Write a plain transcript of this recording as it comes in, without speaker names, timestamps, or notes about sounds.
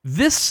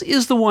This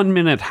is the 1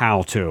 Minute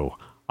How-To.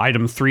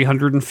 Item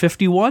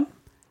 351,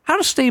 how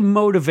to stay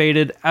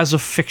motivated as a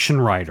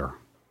fiction writer.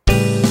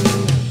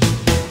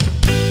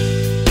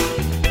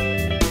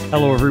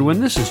 Hello everyone,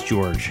 this is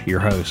George,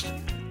 your host.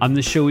 On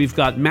this show we've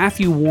got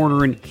Matthew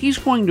Warner, and he's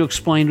going to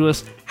explain to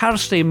us how to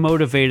stay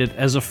motivated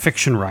as a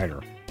fiction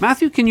writer.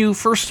 Matthew, can you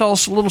first tell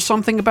us a little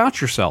something about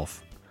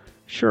yourself?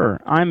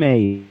 Sure. I'm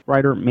a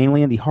writer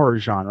mainly in the horror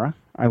genre.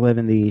 I live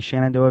in the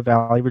Shenandoah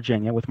Valley,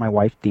 Virginia with my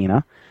wife,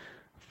 Dina.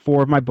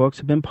 4 of my books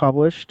have been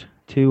published,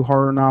 2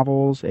 horror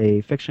novels,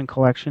 a fiction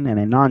collection, and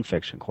a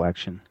nonfiction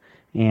collection.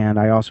 And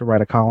I also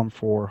write a column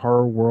for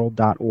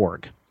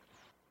horrorworld.org.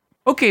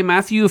 Okay,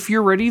 Matthew, if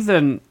you're ready,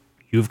 then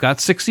you've got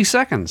 60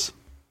 seconds.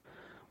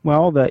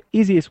 Well, the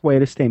easiest way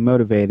to stay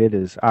motivated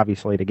is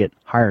obviously to get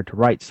hired to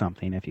write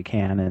something if you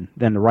can, and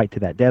then to write to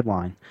that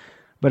deadline.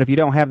 But if you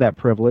don't have that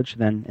privilege,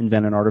 then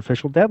invent an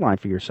artificial deadline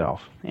for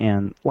yourself.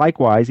 And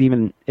likewise,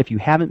 even if you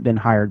haven't been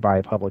hired by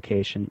a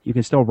publication, you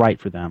can still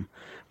write for them.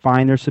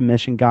 Find their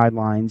submission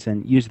guidelines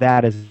and use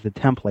that as the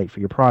template for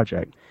your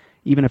project.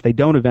 Even if they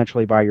don't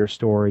eventually buy your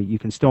story, you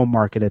can still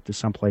market it to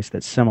someplace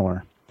that's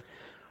similar.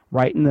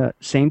 Write in the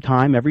same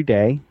time every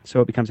day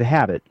so it becomes a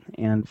habit,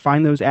 and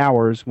find those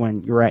hours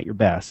when you're at your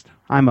best.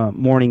 I'm a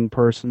morning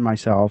person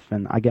myself,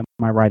 and I get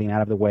my writing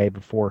out of the way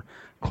before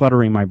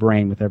cluttering my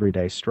brain with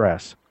everyday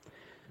stress.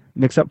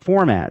 Mix up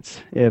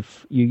formats.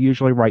 If you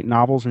usually write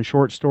novels and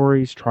short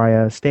stories, try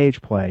a stage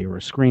play or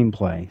a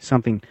screenplay.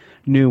 Something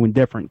new and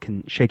different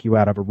can shake you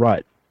out of a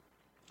rut.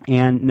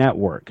 And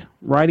network.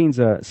 Writing's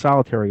a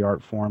solitary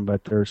art form,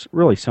 but there's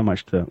really so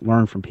much to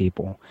learn from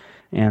people.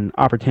 And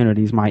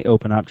opportunities might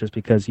open up just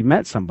because you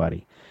met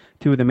somebody.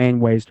 2 of the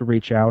main ways to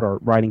reach out are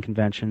writing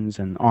conventions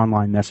and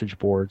online message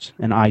boards,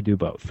 and I do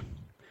both.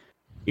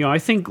 You know, I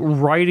think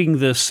writing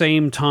the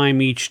same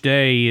time each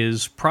day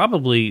is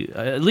probably,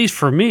 at least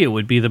for me, it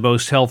would be the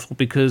most helpful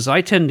because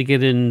I tend to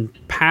get in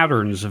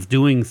patterns of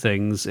doing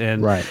things.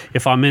 And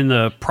if I'm in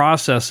the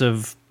process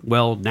of,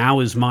 well, now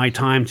is my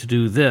time to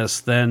do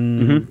this,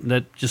 then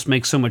that just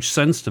makes so much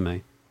sense to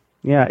me.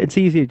 Yeah, it's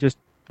easy just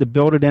to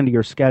build it into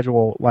your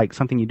schedule like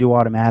something you do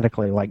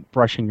automatically, like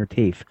brushing your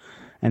teeth.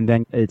 And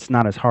then it's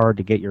not as hard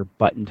to get your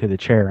butt into the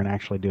chair and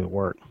actually do the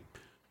work.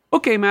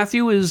 Okay,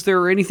 Matthew, is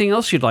there anything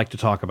else you'd like to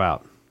talk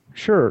about?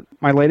 Sure.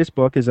 My latest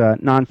book is a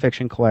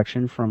nonfiction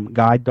collection from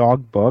Guide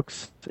Dog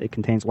Books. It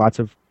contains lots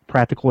of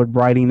practical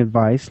writing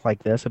advice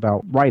like this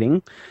about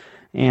writing,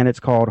 and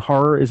it's called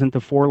Horror Isn't the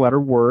 4-Letter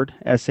Word,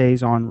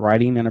 Essays on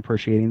Writing and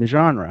Appreciating the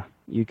Genre.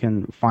 You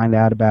can find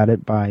out about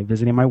it by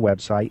visiting my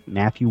website,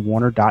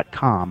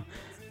 MatthewWarner.com.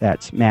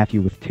 That's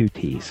Matthew with 2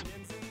 T's.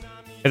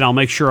 And I'll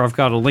make sure I've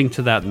got a link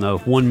to that in the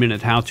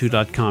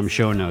 1minutehowto.com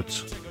show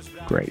notes.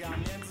 Great.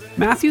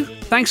 Matthew,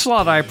 thanks a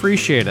lot. I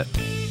appreciate it.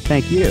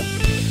 Thank you.